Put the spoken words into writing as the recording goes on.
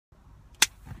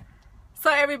So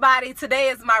everybody, today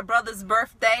is my brother's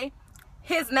birthday.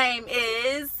 His name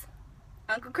is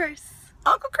Uncle Chris.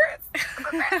 Uncle Chris.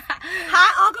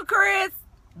 Hi, Uncle Chris.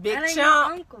 Big That ain't chump.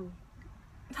 your uncle.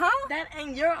 Huh? That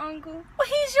ain't your uncle. Well,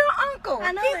 he's your uncle.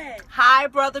 I know that. Hi,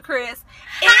 brother Chris.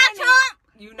 Hi, chump.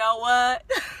 You know what?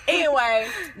 Anyway,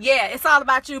 yeah, it's all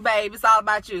about you, babe. It's all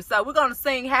about you. So we're going to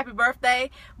sing happy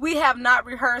birthday. We have not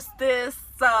rehearsed this,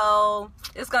 so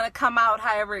it's going to come out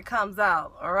however it comes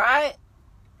out. All right?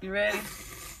 You ready?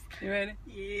 You ready?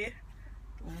 Yeah.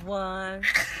 1,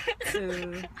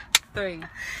 2, 3.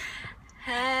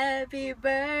 Happy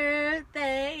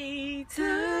birthday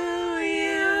to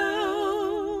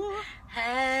you.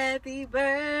 Happy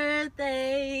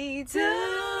birthday to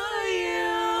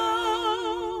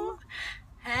you.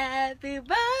 Happy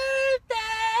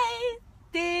birthday,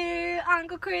 dear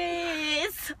Uncle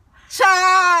Chris.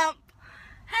 Chomp!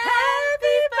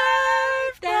 Happy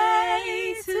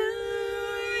birthday to you.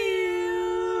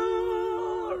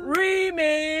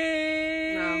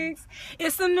 Remix. No.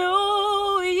 It's a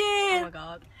new year. Oh my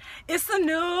God. It's a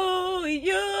new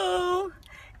you.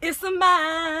 It's a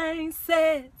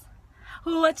mindset.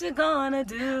 What you gonna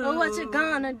do? Oh, what you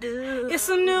gonna do? It's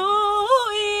a new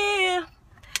year.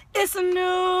 It's a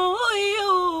new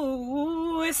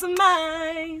you. It's a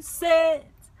mindset.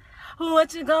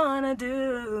 What you gonna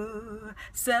do?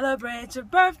 Celebrate your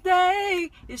birthday.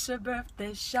 It's your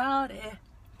birthday, shout it.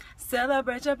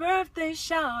 Celebrate your birthday,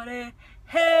 shout it.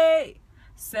 Hey,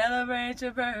 celebrate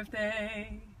your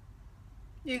birthday.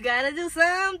 You gotta do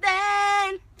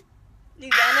something. You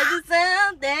gotta do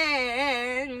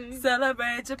something.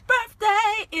 Celebrate your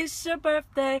birthday. It's your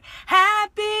birthday.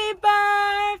 Happy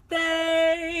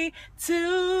birthday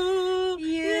to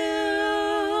you.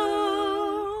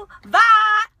 Bye.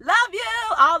 Love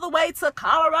you. All the way to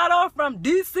Colorado from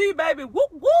DC, baby.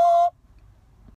 Whoop, whoop.